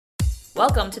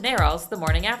Welcome to NARAL's The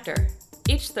Morning After.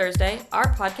 Each Thursday,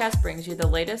 our podcast brings you the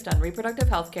latest on reproductive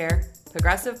health care,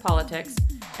 progressive politics,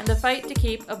 and the fight to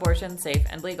keep abortion safe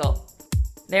and legal.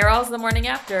 NARAL's The Morning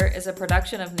After is a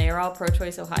production of NARAL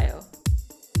Pro-Choice Ohio.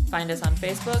 Find us on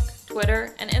Facebook,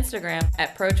 Twitter, and Instagram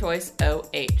at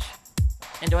ProChoiceOH.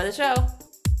 Enjoy the show.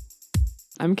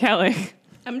 I'm Kelly.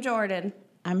 I'm Jordan.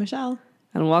 I'm Michelle.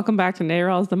 And welcome back to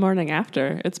NARAL's The Morning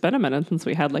After. It's been a minute since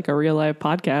we had like a real live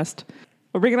podcast.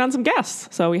 We're bringing on some guests.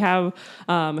 So we have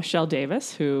Michelle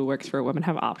Davis, who works for Women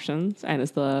Have Options and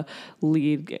is the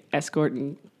lead escort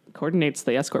and coordinates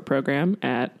the escort program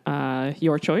at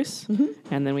Your Choice.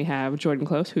 Mm-hmm. And then we have Jordan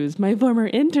Close, who's my former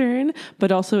intern,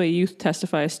 but also a Youth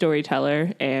Testify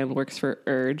storyteller and works for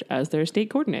URGE as their state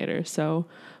coordinator. So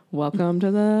welcome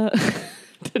to the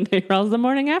to NARAL's The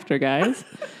Morning After, guys.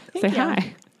 Say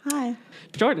hi. Hi.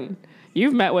 Jordan,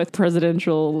 you've met with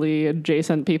presidentially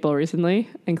adjacent people recently,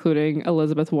 including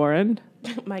Elizabeth Warren.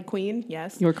 My queen,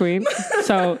 yes. Your queen.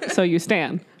 So you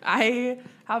stan. I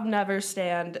have never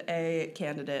stand a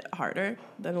candidate harder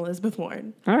than Elizabeth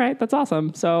Warren. All right, that's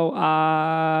awesome. So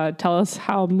tell us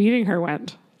how meeting her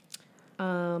went.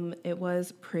 It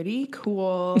was pretty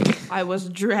cool. I was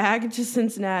dragged to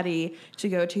Cincinnati to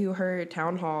go to her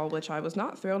town hall, which I was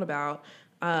not thrilled about.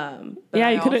 Yeah,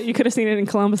 you could have seen it in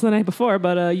Columbus the night before,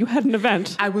 but you had an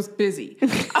event. I was busy.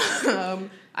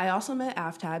 I also met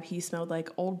Aftab. He smelled like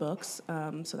old books,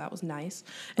 so that was nice.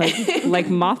 Like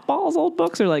mothballs old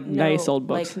books or like nice old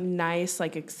books? Like nice,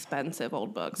 like expensive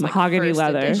old books. Mahogany like first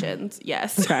leather. editions.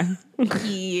 Yes. Okay.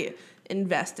 He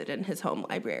invested in his home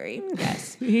library.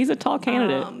 Yes. He's a tall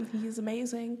candidate. He's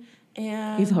amazing.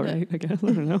 And He's all right, I guess. I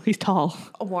don't know. He's tall.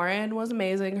 Warren was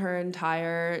amazing. Her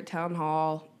entire town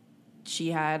hall.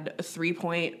 She had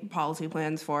 3-point policy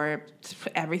plans for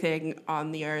everything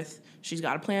on the earth. She's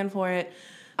got a plan for it.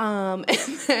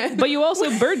 But you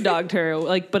also bird dogged her,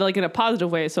 but in a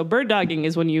positive way. So bird dogging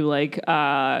is when you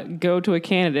go to a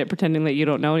candidate pretending that you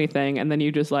don't know anything, and then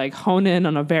you just hone in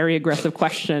on a very aggressive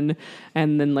question,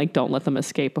 and then don't let them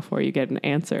escape before you get an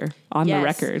answer on the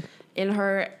record. In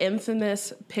her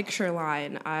infamous picture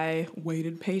line, I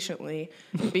waited patiently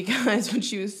because when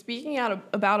she was speaking out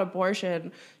about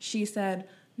abortion, she said,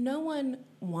 "No one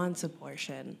wants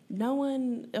abortion.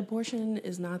 Abortion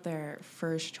is not their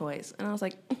first choice." And I was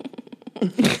like,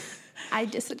 I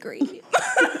disagree.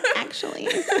 Actually.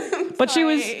 But she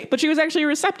was actually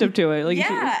receptive to it.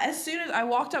 As soon as I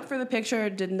walked up for the picture,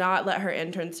 did not let her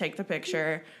interns take the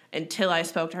picture until I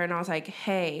spoke to her, and I was like,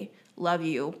 "Hey, love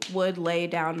you, would lay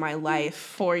down my life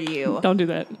for you." Don't do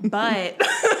that. But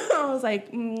I was like,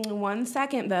 1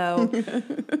 second though.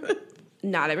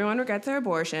 Not everyone regrets their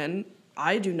abortion.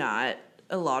 I do not.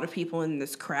 A lot of people in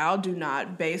this crowd do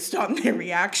not, based on their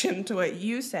reaction to what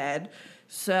you said.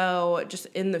 So just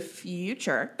in the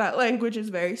future, that language is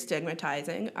very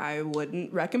stigmatizing. I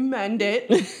wouldn't recommend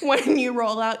it when you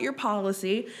roll out your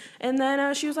policy. And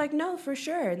then she was like, "No, for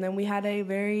sure." And then we had a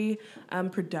very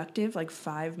productive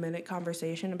 5-minute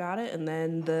conversation about it. And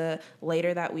then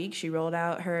later that week, she rolled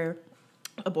out her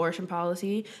abortion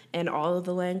policy, and all of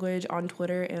the language on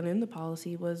Twitter and in the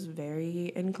policy was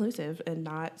very inclusive and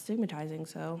not stigmatizing.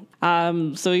 So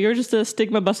you're just a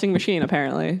stigma busting machine,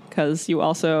 apparently, because you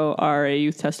also are a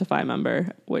Youth Testify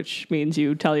member, which means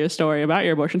you tell your story about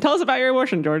your abortion. Tell us about your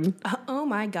abortion, Jordan. Oh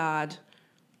my God.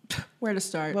 Where to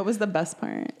start? What was the best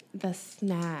part? The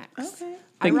snacks. Okay.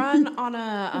 I run on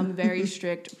a very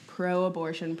strict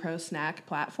pro-abortion, pro-snack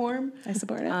platform. I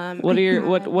support it. What are your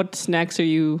what snacks are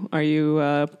you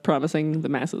promising the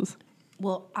masses?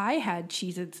 Well, I had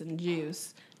Cheez-Its and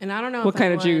juice, and I don't know what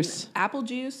kind of juice. Apple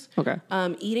juice. Okay.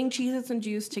 Eating Cheez-Its and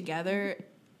juice together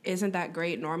isn't that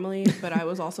great normally, but I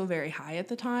was also very high at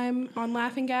the time on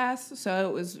laughing gas, so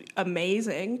it was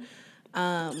amazing.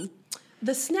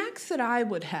 The snacks that I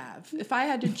would have if I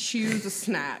had to choose a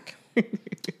snack.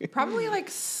 Probably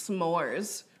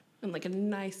s'mores and a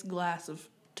nice glass of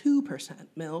 2%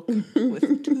 milk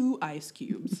with 2 ice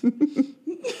cubes.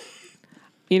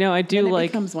 I do it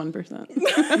becomes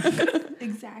 1%.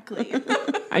 Exactly.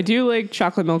 I do like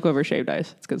chocolate milk over shaved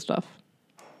ice. It's good stuff.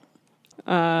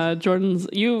 Jordan's,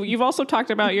 you've also talked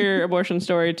about your abortion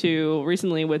story too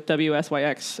recently with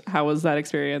WSYX. How was that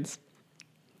experience?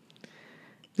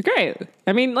 Great.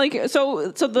 I mean, so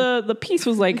the piece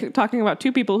was talking about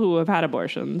 2 people who have had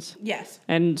abortions. Yes.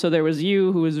 And so there was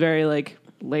you, who was very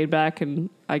laid back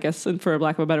and, I guess, and for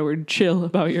lack of a better word, chill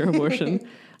about your abortion.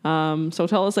 So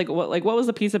tell us what was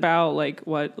the piece about?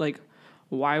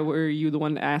 Why were you the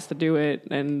one asked to do it,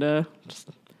 and just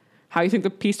how you think the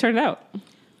piece turned out?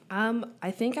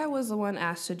 I think I was the one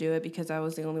asked to do it because I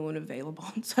was the only one available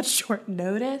on such short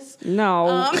notice.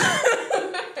 No.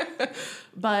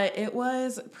 But it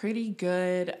was pretty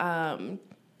good.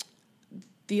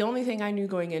 The only thing I knew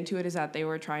going into it is that they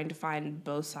were trying to find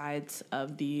both sides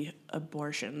of the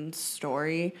abortion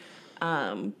story.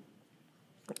 And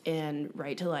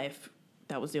Right to Life,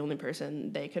 that was the only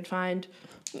person they could find.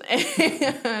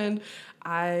 And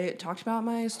I talked about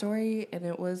my story,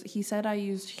 and he said I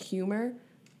used humor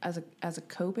as a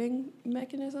coping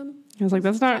mechanism. I was like,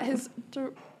 that's not His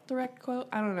direct quote.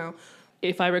 I don't know.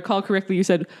 If I recall correctly, you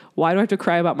said, why do I have to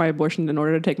cry about my abortion in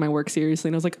order to take my work seriously?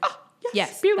 And I was like, oh,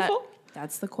 yes, beautiful.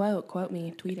 That's the quote. Quote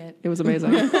me. Tweet it. It was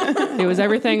amazing. It was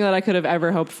everything that I could have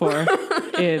ever hoped for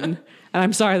and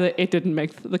I'm sorry that it didn't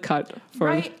make the cut.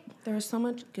 Right. There was so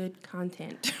much good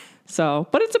content. So,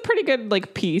 but it's a pretty good,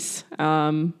 like, piece,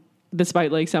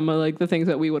 despite, like, some of, like, the things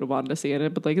that we would have wanted to see in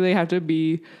it. But, like, they have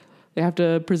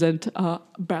to present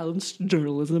balanced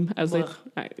journalism as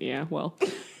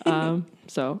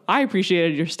so I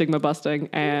appreciated your stigma busting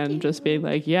and just being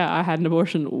like, yeah, I had an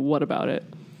abortion. What about it?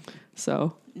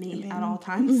 So Me at all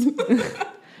times.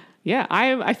 yeah,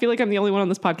 I feel like I'm the only one on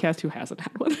this podcast who hasn't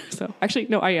had one. So actually,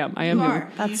 no, I am. You are.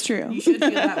 That's true. You should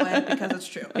feel that way because it's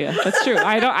true. Yeah, that's true.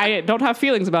 I don't have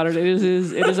feelings about it. It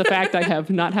is a fact. I have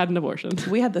not had an abortion.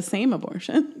 We had the same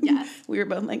abortion. Yes. We were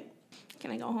both like,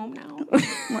 Can I go home now?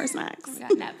 more snacks. We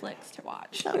got Netflix to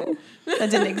watch. No, that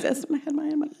didn't exist when I had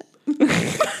mine.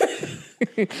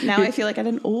 Now I feel like I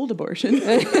had an old abortion.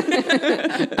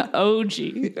 OG.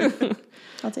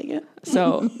 I'll take it.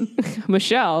 So,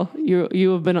 Michelle,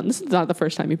 you have been on. This is not the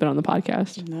first time you've been on the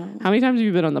podcast. No. How many times have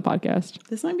you been on the podcast?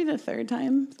 This might be the third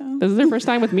time. So This is your first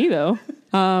time with me, though.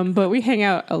 But we hang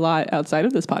out a lot outside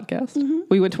of this podcast. Mm-hmm.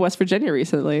 We went to West Virginia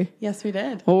recently. yes, we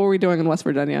did. What were we doing in West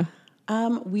Virginia?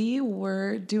 We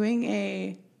were doing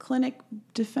a clinic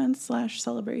defense /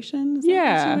 celebration. Is that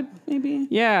Yeah. what you would maybe.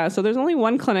 Yeah, so there's only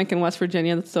one clinic in West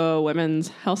Virginia. That's the Women's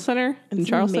Health Center in It's an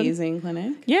Charleston. amazing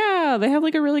clinic. Yeah, they have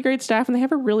like a really great staff and they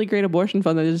have a really great abortion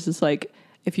fund that is just like,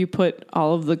 if you put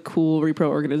all of the cool repro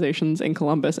organizations in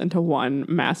Columbus into one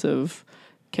massive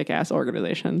kick-ass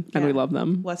organization, and we Yeah. love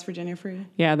them. West Virginia free.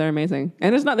 Yeah, they're amazing.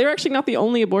 And they're actually not the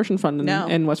only abortion fund No.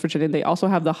 in West Virginia. They also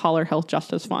have the Holler Health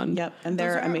Justice Fund. Yep, and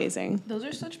they're Those are- amazing. Those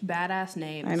are such badass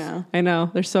names. I know. I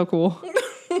know, they're so cool.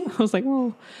 I was like,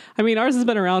 well, I mean, ours has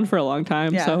been around for a long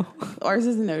time, Yeah, so. ours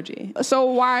is an OG. So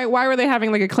why were they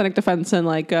having like a clinic defense and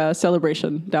like a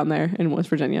celebration down there in West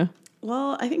Virginia?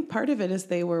 Well, I think part of it is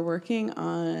they were working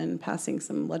on passing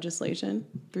some legislation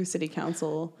through city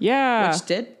council. Yeah. Which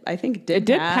did It did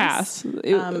pass.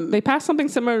 They passed something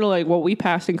similar to like what we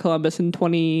passed in Columbus in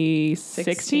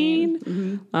 2016.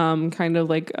 Mm-hmm. Kind of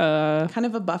like kind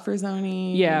of a buffer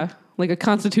zoning. like a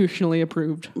constitutionally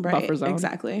approved Right, buffer zone.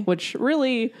 exactly. Which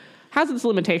really has its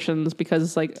limitations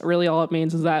because like really all it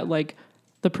means is that like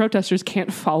the protesters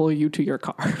can't follow you to your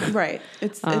car. Right.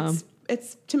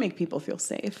 It's to make people feel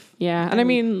safe. Yeah. And I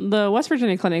mean, the West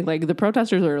Virginia clinic, like the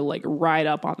protesters are like right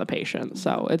up on the patient.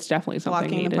 So it's definitely something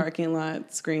Blocking needed. the parking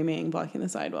lot, screaming, blocking the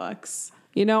sidewalks.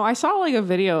 You know, I saw like a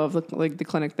video of the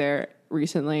clinic there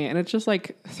recently, and it's just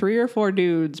like 3 or 4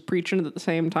 dudes preaching at the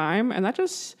same time. And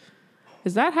is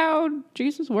that how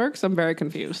Jesus works? I'm very I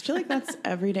confused. feel like that's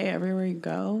every day, everywhere you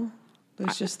go.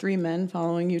 There's just 3 men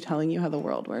following you, telling you how the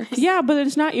world works. Yeah, but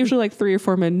it's not usually like 3 or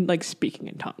 4 men like speaking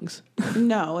in tongues.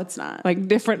 No, it's not. Like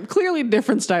clearly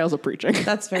different styles of preaching.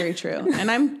 That's very true. And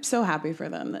I'm so happy for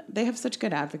them that they have such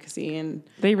good advocacy and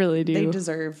They really do. they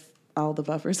deserve all the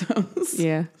buffer zones.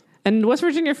 Yeah. And West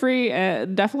Virginia Free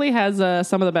definitely has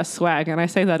some of the best swag. And I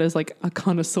say that as like a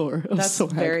connoisseur of That's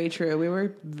swag. very true. We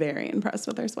were very impressed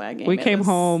with our swag game. We It came was-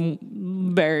 home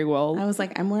very well. I was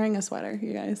like, I'm wearing a sweater,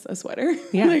 you guys, a sweater.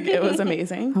 Yeah. Like, it was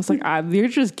amazing. I was like, you're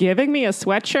just giving me a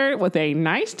sweatshirt with a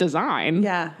nice design.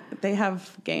 Yeah, they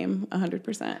have game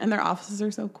 100%. And their offices are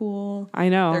so cool. I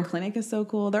know. Their clinic is so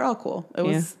cool. They're all cool. It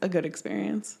was a good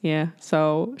experience. Yeah.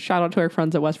 So shout out to our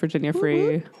friends at West Virginia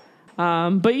Free.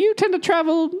 But you tend to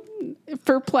travel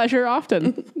for pleasure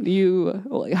often.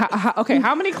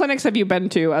 How many clinics have you been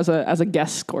to as a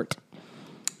guest escort?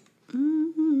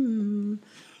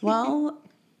 Well,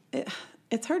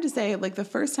 it's hard to say. Like the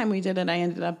first time we did it, I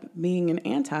ended up being an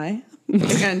anti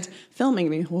and filming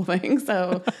the whole thing.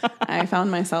 So I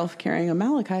found myself carrying a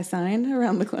Malachi sign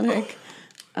around the clinic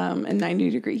in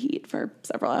 90-degree heat for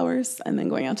several hours and then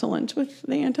going out to lunch with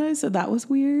the anti. So that was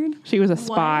weird. She was a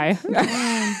spy.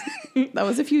 That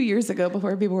was a few years ago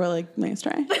before people were like, nice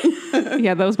try.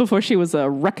 Yeah, that was before she was a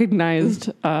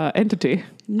recognized entity.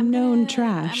 known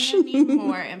trash. I'm gonna need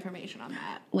more information on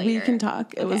that later. We can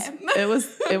talk. It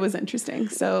was interesting.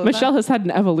 So Michelle has had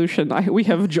an evolution.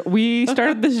 We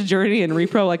started this journey in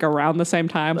repro like around the same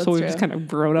time, so we've true. just kind of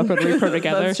grown up in repro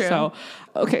together. That's true. So,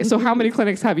 okay, so how many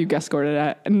clinics have you guest escorted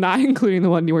at? Not including the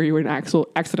one where you were an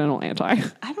accidental anti.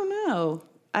 I don't know.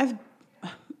 I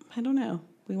don't know.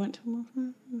 We went to.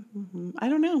 I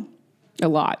don't know. A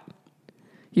lot.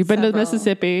 You've been to Several.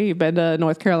 Mississippi. You've been to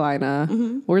North Carolina.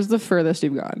 Where's the furthest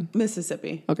you've gone?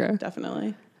 Mississippi. Okay.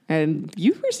 Definitely. And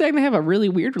you were saying they have a really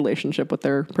weird relationship with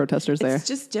their protesters there. It's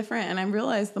just different. And I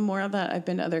realized the more that I've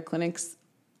been to other clinics,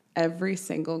 every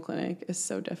single clinic is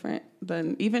so different.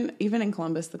 Than even in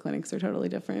Columbus, the clinics are totally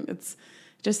different. It's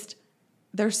just,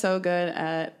 they're so good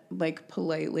at like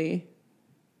politely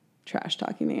trash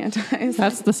talking the antis.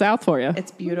 That's the South for you.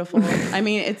 It's beautiful. I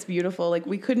mean, it's beautiful. Like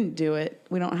we couldn't do it.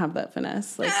 We don't have that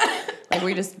finesse. Like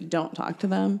we just don't talk to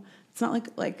them. It's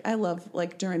not like I love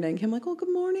like Dorinda and Kim. Like, oh,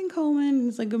 good morning, Coleman. And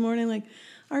it's like, good morning. Like,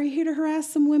 are you here to harass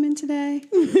some women today?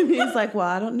 He's like, well,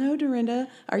 I don't know, Dorinda.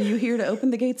 Are you here to open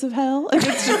the gates of hell? Like,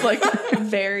 it's just like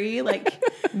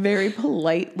very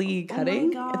politely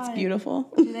cutting. God. It's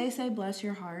beautiful. Do they say bless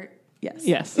your heart? Yes.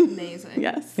 Yes. Amazing.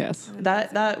 Yes. Yes.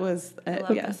 That was. I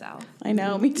love yeah. the South. I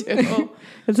know. Me too.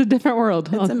 It's a different world.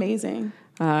 It's amazing.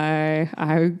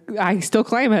 I still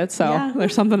claim it, so Yeah.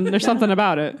 there's something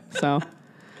about it. So,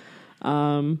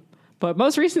 but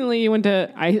most recently you went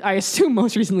to. I assume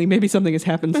most recently maybe something has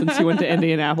happened since you went to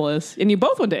Indianapolis, and you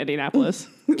both went to Indianapolis.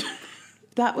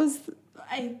 That was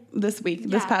this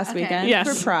past okay. weekend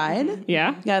Yes. for Pride.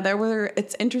 Yeah. Yeah,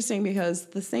 it's interesting because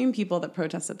the same people that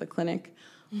protest at the clinic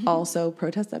also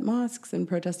protest at mosques and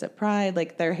protest at Pride.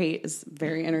 Like their hate is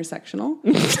very intersectional.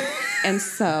 And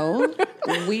so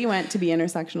we went to be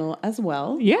intersectional as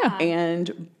well. Yeah.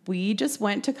 And we just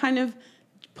went to kind of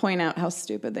point out how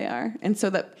stupid they are. And so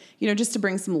that, just to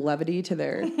bring some levity to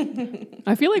their...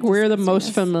 I feel like we're the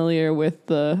most familiar with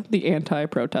the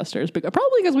anti-protesters,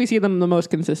 probably because we see them the most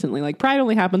consistently. Like Pride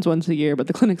only happens once a year, but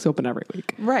the clinic's open every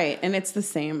week. Right. And it's the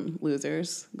same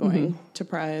losers going to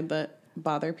Pride that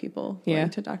bother people going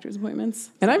to doctor's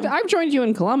appointments. And I've joined you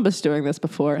in Columbus doing this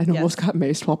before and almost got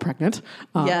maced while pregnant.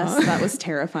 Yes, that was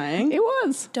terrifying. It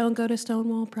was. Don't go to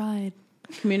Stonewall Pride.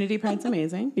 Community Pride's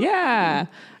amazing. Yeah.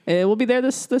 We'll be there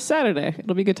this Saturday.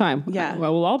 It'll be a good time. Yeah.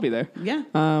 Well, we'll all be there. Yeah.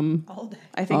 All day.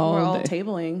 I think all we're all day.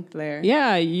 tabling there.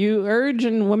 Yeah, you Urge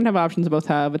and Women Have Options both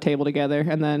have a table together,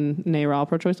 and then NARAL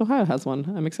Pro-Choice Ohio has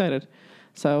one. I'm excited.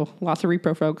 So lots of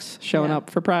repro folks showing Yeah. up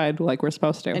for Pride like we're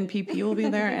supposed to. And PP will be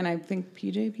there, and I think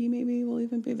PJP maybe will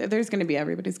even be there. Everybody's going to be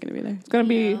there. It's gonna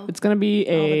be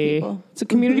the people. it's a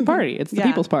community party. It's the Yeah.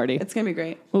 People's Party. It's going to be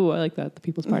great. Ooh, I like that. The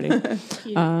People's Party.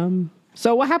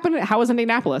 So what happened? How was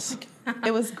Indianapolis?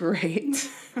 It was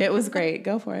great. It was great.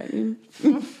 Go for it.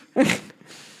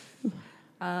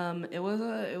 It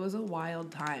was a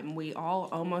wild time. We all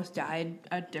almost died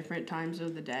at different times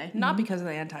of the day. Not because of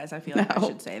the antis, I feel like I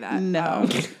should say that. No.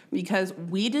 Because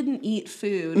we didn't eat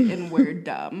food and we're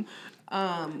dumb.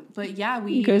 But yeah,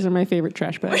 You guys are my favorite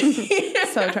trash bags.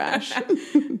 So trash.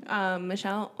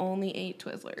 Michelle only ate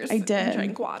Twizzlers. I did. And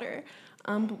drank water.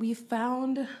 But we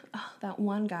found that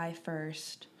one guy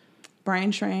first.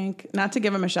 Brian Schrank, not to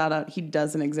give him a shout out, he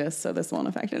doesn't exist, so this won't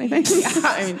affect anything.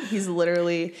 I mean, he's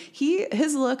literally,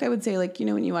 his look, I would say, like,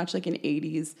 when you watch like an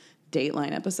 80s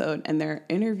Dateline episode and they're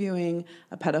interviewing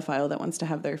a pedophile that wants to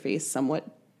have their face somewhat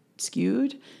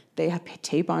skewed, they have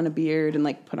tape on a beard and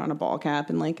like put on a ball cap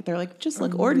and like, they're like, just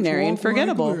look ordinary and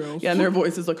forgettable. Yeah, and their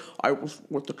voice is like, I was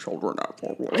with the children.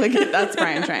 Like, that's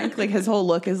Brian Schrank. Like, his whole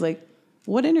look is like,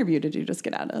 what interview did you just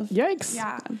get out of? Yikes.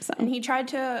 Yeah. So- And he tried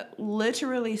to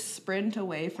literally sprint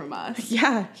away from us.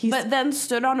 Yeah, But then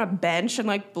stood on a bench and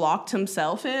like blocked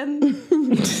himself in.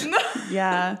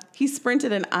 yeah, he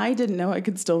sprinted and I didn't know I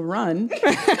could still run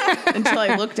until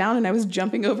I looked down and I was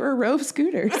jumping over a row of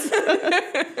scooters.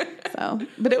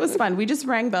 But it was fun. We just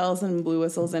rang bells and blew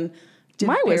whistles and did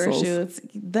My whistles. parachutes.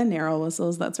 The narrow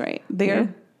whistles, that's right.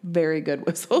 They're very good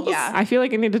whistles. Yeah. I feel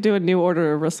like I need to do a new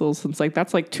order of whistles since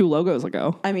that's like 2 logos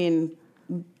ago. I mean,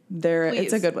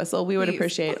 it's a good whistle. We would Please.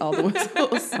 appreciate all the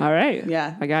whistles. All right.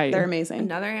 Yeah. I got you. They're amazing.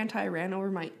 Another anti ran over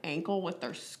my ankle with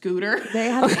their scooter. They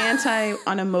have an anti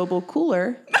on a mobile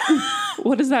cooler.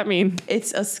 What does that mean?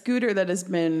 It's a scooter that has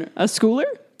been A schooler?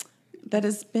 A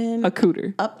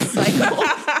cooter.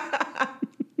 upcycled.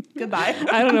 Goodbye.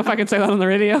 I don't know if I can say that on the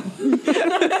radio.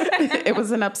 It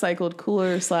was an upcycled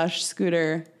cooler /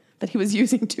 scooter that he was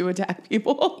using to attack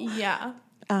people. Yeah.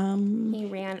 He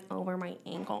ran over my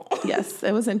ankle. Yes,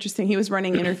 it was interesting. He was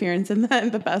running interference, and then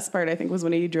the best part, I think, was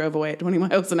when he drove away at 20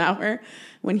 miles an hour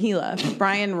when he left.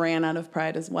 Brian ran out of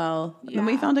pride as well. Yeah. And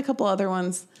we found a couple other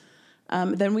ones.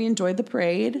 Then we enjoyed the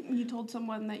parade. You told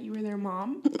someone that you were their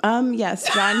mom? Yes,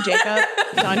 John Jacob.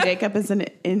 John Jacob is an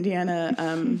Indiana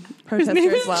protester His name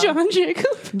as is well. John Jacob.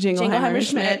 Jingleheimer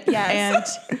Schmidt, Schmidt.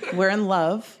 yes. And we're in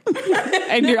love.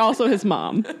 And you're also his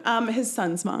mom. His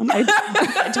son's mom.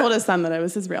 I told his son that I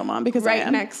was his real mom because I Right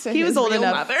am. next to he his was old real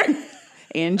enough. mother.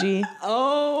 Angie.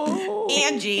 Oh.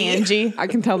 Angie. I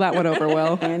can tell that one over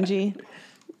well. Angie.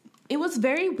 It was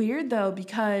very weird, though,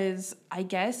 because I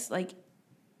guess, like,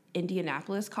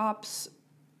 Indianapolis cops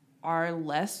are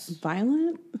less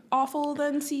Violent? awful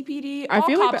than CPD. I All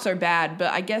feel like cops are bad,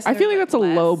 but I guess I feel like they're, that's a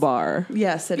less. low bar.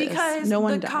 Yes, it is. Because No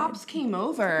one the died. cops came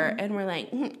over and were like,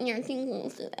 "You're too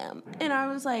close to them," and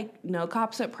I was like, "No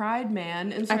cops at Pride,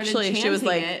 man!" And started Actually, she was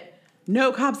chanting like, it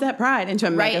No cops at Pride into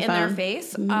a right megaphone. in their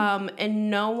face, and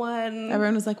no one.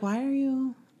 Everyone was like, why are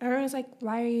you? Everyone was like,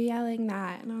 "Why are you yelling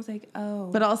that?" And I was like,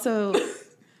 "Oh, But also,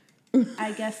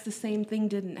 I guess the same thing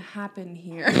didn't happen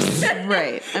here."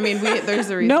 right. I mean,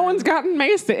 there's a reason. No one's gotten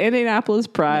maced at Indianapolis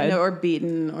Pride. No, or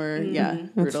beaten or,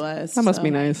 brutalized. That must so. be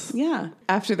nice. Yeah.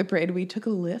 After the parade, we took a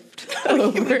lift We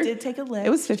over. did take a lift. It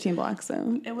was 15 blocks,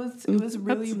 so. It was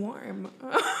really warm.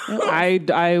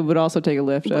 I would also take a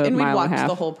lift a And we mile and a walked half.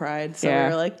 the whole Pride, so Yeah.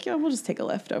 we were like, yeah, we'll just take a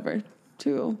lift over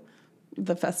to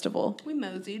the festival. We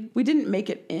moseyed. We didn't make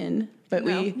it in, but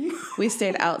No. we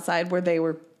stayed outside where they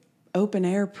were open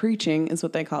air preaching is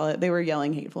what they call it. They were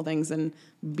yelling hateful things and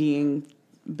being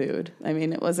booed. I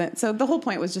mean, it wasn't. So the whole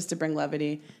point was just to bring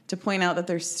levity, to point out that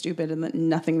they're stupid and that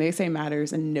nothing they say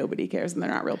matters and nobody cares and they're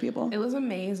not real people. It was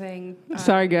amazing.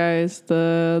 Sorry, guys.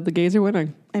 The gays are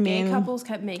winning. I mean, Gay couples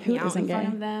kept making who out in isn't front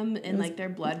gay? of them, and like their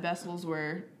blood vessels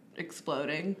were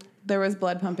exploding. there was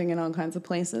blood pumping in all kinds of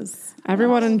places.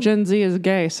 Everyone in Gen Z is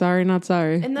gay. Sorry, not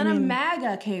sorry. And then a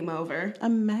MAGA came over, A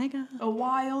MAGA a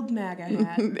wild MAGA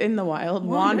hat. in the wild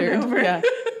Wandered wandered. over. Yeah.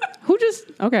 Who just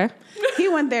okay? He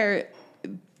went there.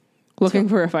 Looking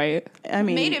for a fight. I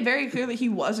mean, Made it very clear that he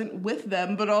wasn't with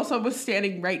them, but also was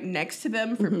standing right next to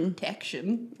them for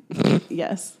protection.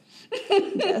 yes.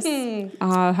 Yes.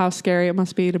 How scary it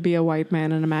must be to be a white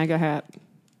man in a MAGA hat.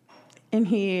 And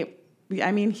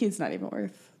he's not even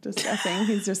worth discussing.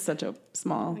 He's just such a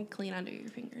small Like clean under your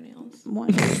fingernails.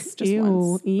 one. Just Ew,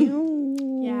 once. ew,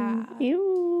 Yeah.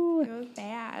 ew. It was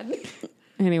bad.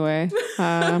 Anyway,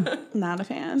 Not a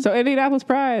fan. so Indianapolis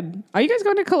Pride. Are you guys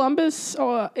going to Columbus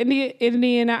or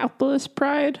Indianapolis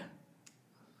Pride?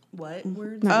 What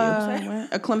words did you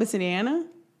say? Columbus, Indiana.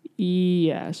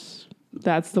 Yes,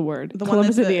 that's the word. The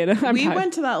Columbus, one that's Indiana. I'm we tired.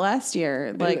 went to that last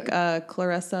year. Like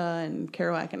Clarissa and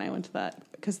Kerouac and I went to that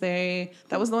because that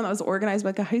was the one that was organized by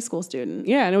like a high school student.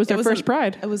 Yeah, and it was their first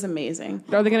Pride. It was amazing.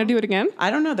 Are they going to do it again?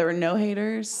 I don't know. There were no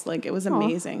haters. Like it was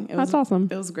amazing. It that's was awesome.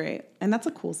 It was great, and that's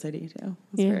a cool city too.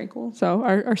 It's very cool. So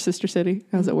our sister city,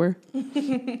 as it were.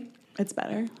 It's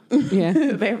better. Yeah.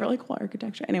 They have really cool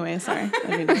architecture. Anyway, sorry.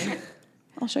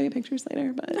 I'll show you pictures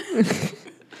later. But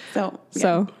so yeah.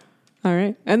 So, all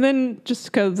right. And then just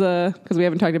because we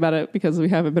haven't talked about it because we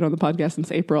haven't been on the podcast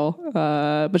since April,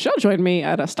 Michelle joined me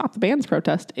at a Stop the Bans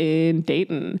protest in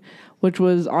Dayton, which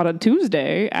was on a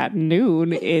Tuesday at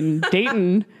noon in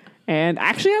Dayton, and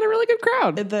actually had a really good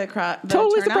crowd. the Totally turnout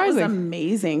was surprising.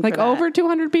 amazing. Like for that. over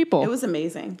 200 people. It was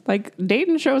amazing. like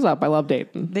Dayton shows up. I love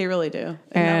Dayton. They really do.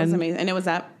 And that was And- amazing. And it was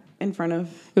in front of.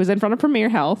 It was in front of Premier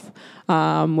Health,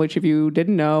 which, if you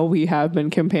didn't know, we have been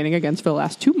campaigning against for the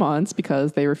last 2 months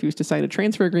because they refused to sign a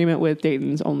transfer agreement with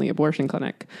Dayton's only abortion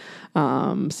clinic.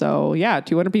 So, yeah,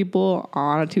 200 people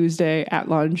on a Tuesday at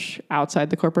lunch outside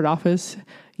the corporate office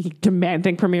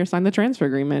demanding Premier sign the transfer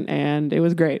agreement, and it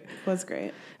was great. Was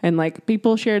great. And like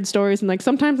people shared stories, and like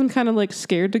sometimes I'm kind of like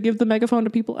scared to give the megaphone to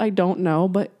people I don't know,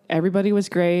 but everybody was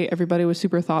great. Everybody was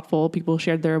super thoughtful. People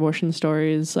shared their abortion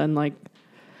stories, and like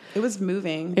It was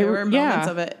moving. There were yeah. moments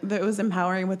of it. It was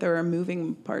empowering, but there were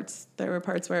moving parts. There were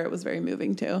parts where it was very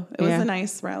moving too. It was Yeah. a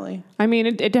nice rally. I mean,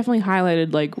 it definitely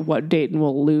highlighted like what Dayton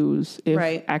will lose if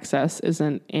Right. access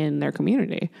isn't in their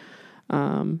community.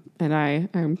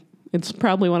 And it's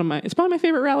probably my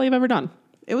favorite rally I've ever done.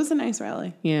 It was a nice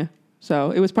rally. Yeah.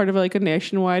 So it was part of like a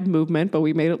nationwide movement, but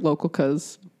we made it local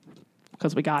because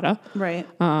we gotta. Right.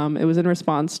 It was in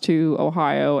response to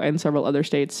Ohio and several other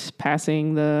states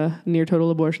passing the near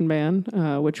total abortion ban,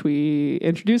 which we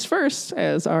introduced first,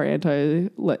 as our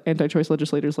anti-choice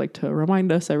legislators like to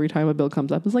remind us every time a bill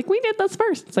comes up. It's like, we did this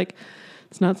first. It's like,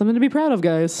 it's not something to be proud of,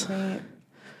 guys. Right.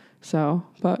 So,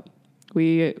 but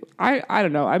I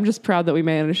don't know. I'm just proud that we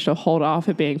managed to hold off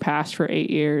it being passed for 8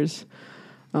 years.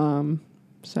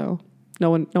 So no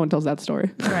one tells that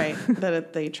story. Right.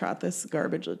 That they trot this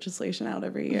garbage legislation out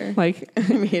every year. Like,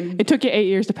 I mean, it took you 8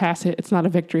 years to pass it. It's not a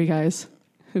victory, guys.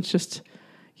 It's just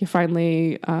you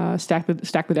finally stack the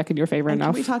deck in your favor and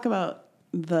enough. can we talk about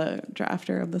the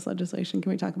drafter of this legislation?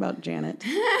 Can we talk about Janet?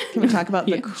 Can we talk about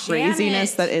the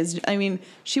craziness that is? I mean,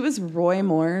 she was Roy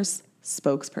Moore's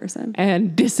spokesperson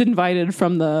and disinvited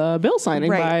from the bill signing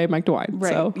Right. by Mike DeWine.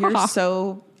 Right. So, You're haha.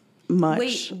 so much.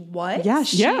 Wait, what? Yeah.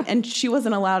 Yeah. And she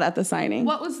wasn't allowed at the signing.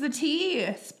 What was the tea?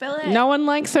 Spill it. No one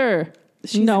likes her.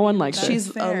 No one likes her. She's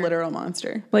fair. a literal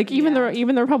monster. Like even the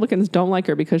Republicans don't like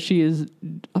her because she is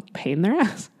a pain in their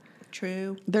ass.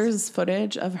 True. There's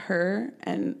footage of her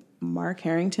and Mark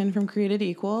Harrington from Created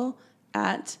Equal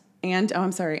and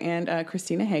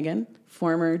Christina Hagan,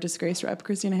 former disgraced rep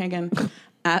Christina Hagan,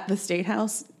 at the State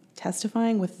House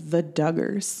testifying with the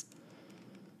Duggars.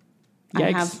 Yikes.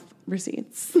 I have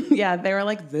receipts. Yeah, they were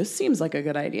like, this seems like a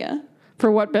good idea. For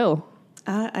what bill?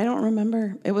 I don't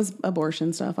remember. It was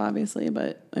abortion stuff, obviously,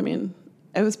 but I mean,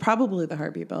 it was probably the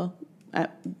heartbeat bill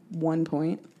at one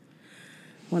point.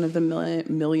 One of the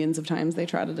millions of times they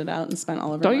trotted it out and spent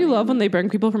all of it. Don't you love when they bring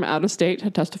people from out of state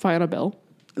to testify on a bill?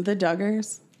 The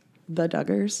Duggars.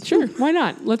 Sure, why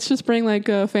not? Let's just bring like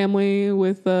a family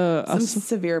with Some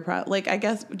severe like I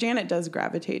guess Janet does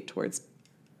gravitate towards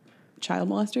child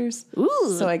molesters.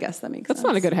 Ooh. So I guess that makes That's sense.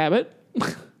 not a good habit.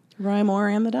 Roy Moore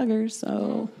and the Duggars.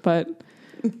 So But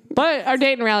our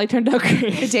Dayton rally turned out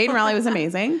great. the Dayton rally was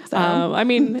amazing. So I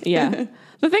mean, yeah.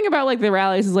 The thing about like the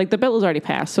rallies is like the bill is already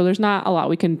passed, so there's not a lot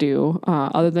we can do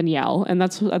other than yell, and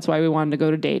that's why we wanted to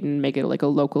go to Dayton and make it like a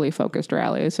locally focused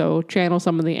rally. So channel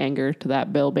some of the anger to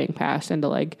that bill being passed into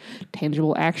like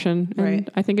tangible action, and Right.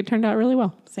 I think it turned out really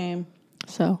well. same.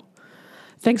 So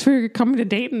thanks for coming to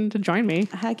Dayton to join me.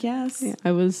 Heck yes. Yeah,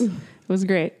 it was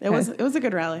great. It was a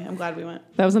good rally. I'm glad we went.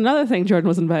 That was another thing Jordan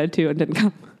was invited to and didn't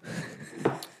come.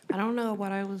 I don't know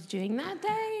what I was doing that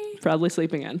day. Probably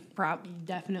sleeping in.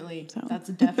 Definitely. That's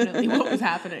definitely what was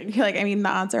happening. You're like, I mean, the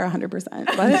odds are 100%.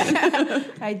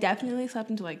 But I definitely slept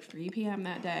until like 3 p.m.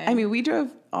 that day. I mean, we drove.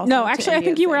 Also No, to actually, I India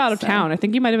think you were at out of 6, so- town. I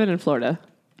think you might have been in Florida.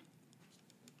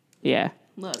 Yeah,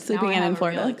 Look, sleeping now I in have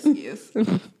Florida. a real excuse.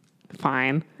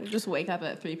 fine. I just wake up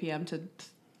at 3 p.m. to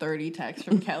 30 texts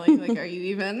from Kelly. Like, are you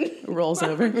even? Rolls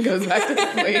over and goes back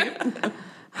to sleep.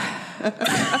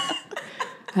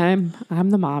 I'm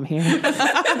the mom here.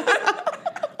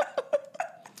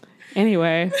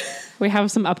 Anyway, we have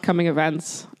some upcoming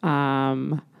events.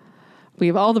 We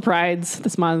have all the prides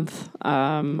this month.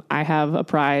 I have a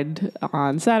pride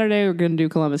on Saturday. We're going to do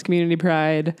Columbus Community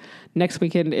Pride. Next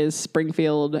weekend is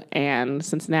Springfield and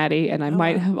Cincinnati, and I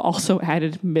might have also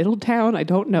added Middletown. I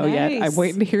don't know yet. Nice. I'm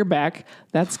waiting to hear back.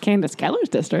 That's Candace Keller's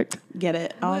district. Get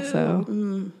it.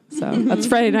 So that's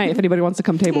Friday night if anybody wants to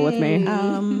come table with me.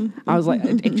 I was like,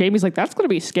 Jamie's like, that's going to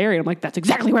be scary. I'm like, that's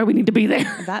exactly why we need to be there.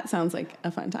 That sounds like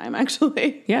a fun time,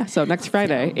 actually. Yeah, so next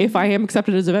Friday, if I am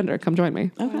accepted as a vendor, come join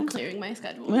me. I'm clearing my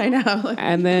schedule. I know. Like,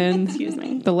 And then Excuse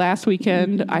me. the last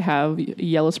weekend, I have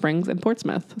Yellow Springs and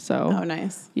Portsmouth. So oh,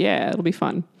 nice. yeah, it'll be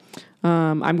fun.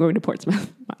 I'm going to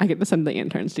Portsmouth. I get to send the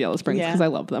interns to Yellow Springs Yeah. because I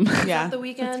love them. Yeah. The that's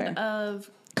weekend fair. of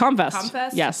Comfest.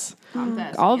 Comfest? Yes.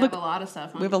 Comfest. All We the- have a lot of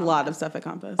stuff. We have a lot of stuff at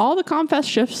Compass. All the Comfest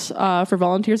shifts for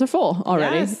volunteers are full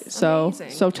already. Yes. So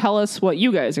Amazing. tell us what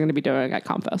you guys are going to be doing at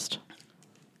Comfest.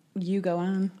 You go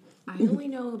on. I only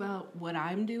know about what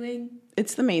I'm doing.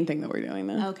 It's the main thing that we're doing,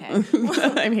 though. Okay.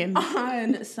 I mean,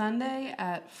 On Sunday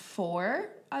at 4,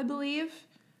 I believe,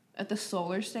 at the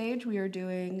Solar Stage, we are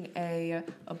doing a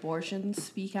abortion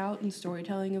speak out and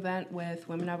storytelling event with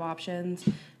Women Have Options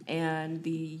and the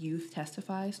Youth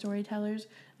Testify storytellers.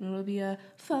 And it'll be a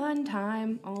fun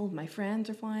time. All of my friends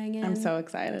are flying in. I'm so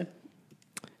excited.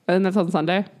 And that's on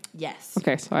Sunday? Yes.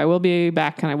 Okay, so I will be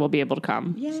back and I will be able to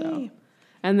come. Yay. So.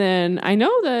 And then I know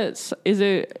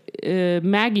that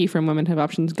Maggie from Women Have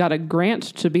Options got a grant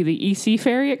to be the EC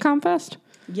Ferry at Comfest.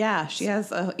 Yeah, she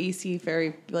has a EC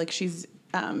Ferry, like she's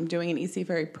doing an EC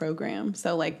Ferry program.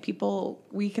 So like people,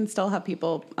 we can still have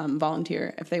people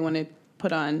volunteer if they want to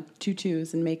put on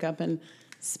tutus and makeup and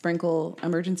sprinkle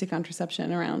emergency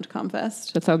contraception around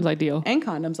Comfest. That sounds ideal. And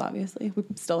condoms, obviously. We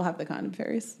still have the condom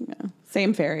ferries. Yeah.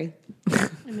 Same ferry,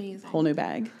 Amazing. whole new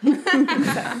bag. So,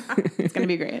 it's going to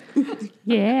be great.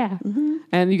 Yeah.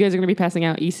 And you guys are going to be passing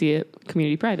out EC at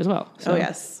Community Pride as well. So, Oh,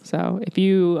 yes. So if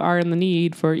you are in the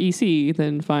need for EC,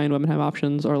 then find Women Have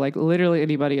Options or like literally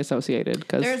anybody associated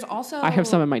because There's also I have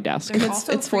some in my desk. there's It's,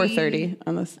 also it's free- 4:30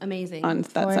 on this. Amazing. On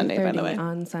that Sunday, by the way.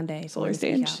 On Sunday. Solar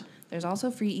Speak Stage. Out. There's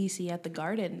also free EC at the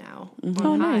Garden now.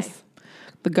 Oh, nice.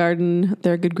 The Garden,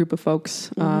 they're a good group of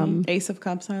folks. Ace of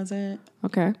Cups has it.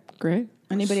 Okay, great.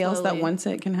 Anybody else that slowly wants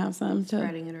it can have some.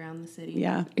 spreading it around the city.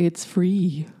 Yeah. It's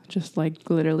free. Just like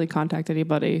literally contact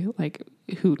anybody like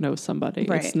who knows somebody.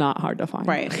 Right. It's not hard to find.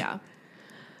 Right. Yeah.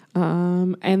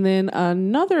 And then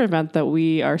another event that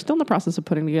we are still in the process of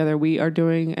putting together, we are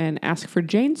doing an Ask for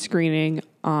Jane screening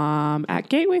at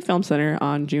Gateway Film Center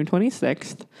on June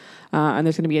 26th. And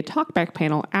there's going to be a talkback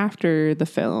panel after the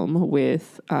film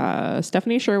with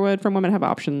Stephanie Sherwood from Women Have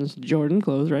Options, Jordan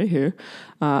Close right here,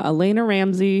 Elena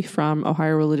Ramsey from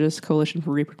Ohio Religious Coalition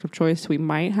for Reproductive Choice. We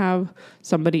might have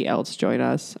somebody else join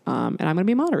us, and I'm going to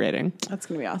be moderating. That's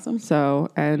going to be awesome. So,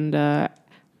 and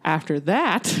after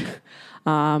that,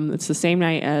 it's the same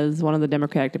night as one of the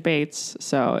Democratic debates.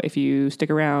 So if you stick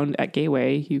around at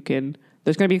Gateway, you can...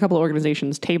 There's going to be a couple of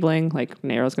organizations tabling, like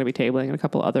NARAL's going to be tabling, and a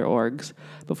couple other orgs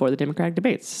before the Democratic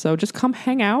debates. So just come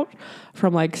hang out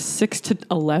from like 6 to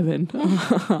 11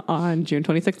 on June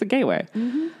 26th at Gateway.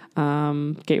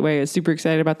 Gateway is super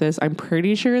excited about this. I'm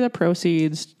pretty sure the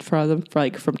proceeds from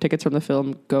tickets from the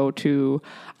film go to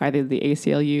either the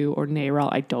ACLU or NARAL.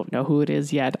 I don't know who it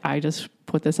is yet. I just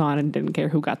put this on and didn't care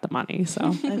who got the money.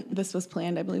 So And this was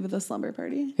planned, I believe, at the slumber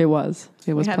party. it was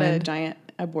We had planned. a giant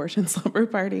abortion slumber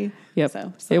party. Yep.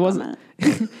 So It wasn't.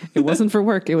 It wasn't for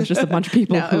work. It was just a bunch of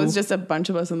people. No, it was just a bunch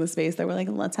of us in the space that were like,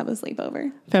 let's have a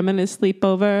sleepover. Feminist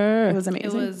sleepover. It was amazing.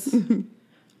 It was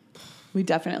We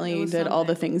definitely It was did all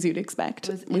the something. things you'd expect.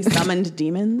 It was We in- summoned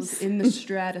demons. in the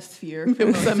stratosphere. It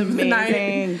was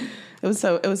amazing. It was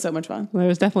so much fun. There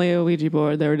was definitely a Ouija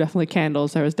board. There were definitely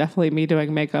candles. There was definitely me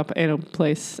doing makeup in a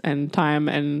place and time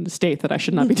and state that I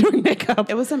should not be doing makeup.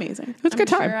 It was amazing. It was a good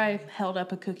time. Sure I held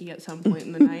up a cookie at some point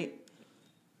in the night.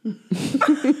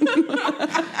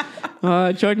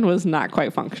 Jordan was not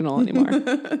quite functional anymore.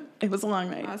 It was a long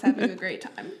night. I was having a great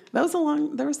time. There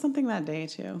was something that day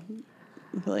too.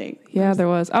 I feel like Yeah, there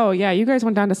was. Oh, yeah. You guys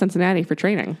went down to Cincinnati for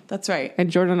training. that's right. And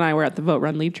Jordan and I were at the Vote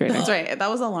Run Lead training. That's right. That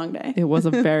was a long day. It was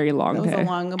a very long That was day. a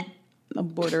long,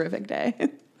 borderific day.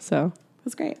 It So,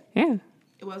 was great. yeah.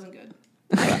 It wasn't good.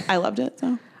 I loved it.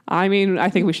 So I mean, I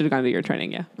think we should have gone to your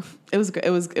training, yeah. it was good.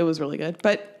 It was really good.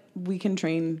 But we can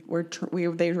train.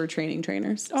 They were training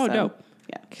trainers. Oh, so, dope.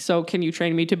 Yeah. So, can you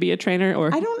train me to be a trainer?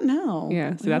 Or I don't know.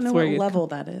 Yeah, so I don't that's know where what you- level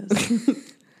that is.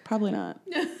 Probably not.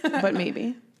 But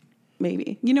maybe.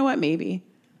 You know what? Maybe.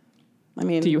 I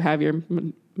mean, do you have your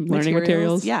learning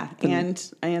materials? Yeah, Then-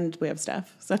 and we have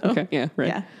stuff. So Okay, yeah, right.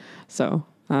 Yeah. So,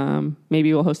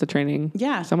 maybe we'll host a training.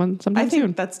 Yeah. sometime I think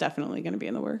soon. that's definitely going to be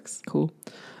in the works. Cool.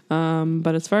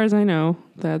 But as far as I know,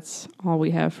 that's all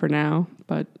we have for now.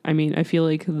 But I mean, I feel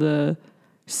like the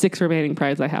 6 remaining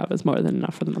prides I have is more than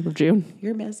enough for the month of June.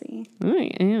 You're busy.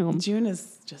 I am. June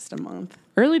is just a month.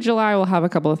 Early July, we'll have a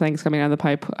couple of things coming down the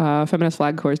pipe. Feminist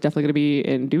Flag Corps is definitely going to be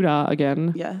in Doodah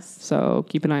again. Yes. So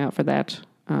keep an eye out for that.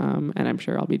 And I'm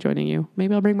sure I'll be joining you.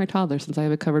 Maybe I'll bring my toddler since I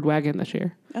have a covered wagon this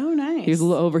year. Oh, nice. He was a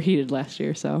little overheated last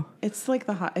year, so. It's like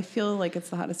I feel like it's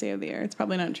the hottest day of the year. It's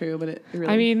probably not true, but it really,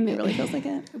 I mean- it really feels like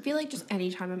it. I feel like just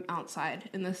anytime I'm outside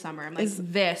in the summer, I'm like,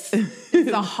 this is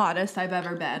the hottest I've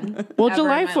ever been. Well, ever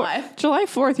July in my 4th, life. July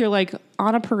 4th, you're like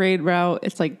on a parade route.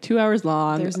 It's like 2 hours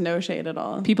long. There's no shade at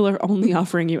all. People are only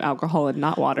offering you alcohol and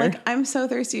not water. Like, I'm so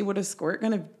thirsty. Would a squirt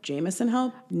gun of Jameson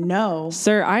help? No.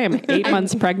 Sir, I am 8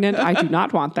 months pregnant. I do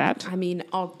not want that. I mean,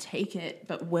 I'll take it,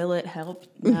 but will it help?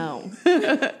 No.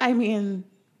 I mean,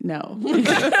 no.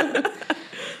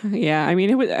 Yeah, I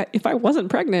mean, it would, if I wasn't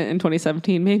pregnant in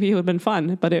 2017, maybe it would have been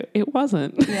fun, but it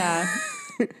wasn't. Yeah.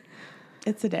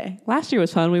 It's a day. Last year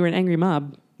was fun. We were an angry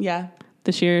mob. Yeah,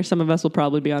 This year, some of us will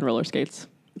probably be on roller skates.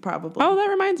 probably. Oh, that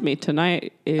reminds me.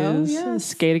 Tonight is yes.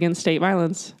 Skate Against State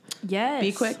Violence. Yes.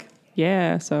 Be quick.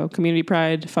 Yeah, so Community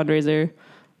Pride fundraiser.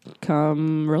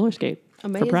 Come roller skate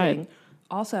Amazing. for Pride.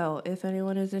 Also, if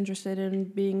anyone is interested in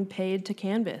being paid to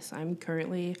canvas, I'm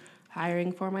currently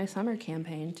hiring for my summer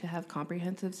campaign to have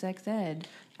comprehensive sex ed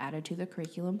added to the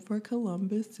curriculum for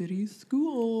Columbus City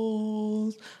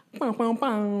schools. Bow, bow,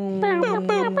 bow.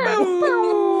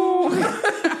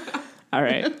 All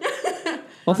right.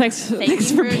 Well, thanks. Thank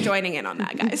Thanks you for for joining in on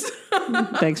that, guys.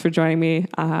 thanks for joining me.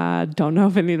 Don't know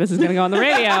if any of this is going to go on the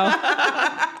radio,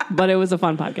 but it was a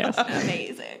fun podcast.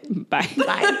 Amazing. Bye.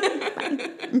 Bye.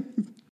 Bye.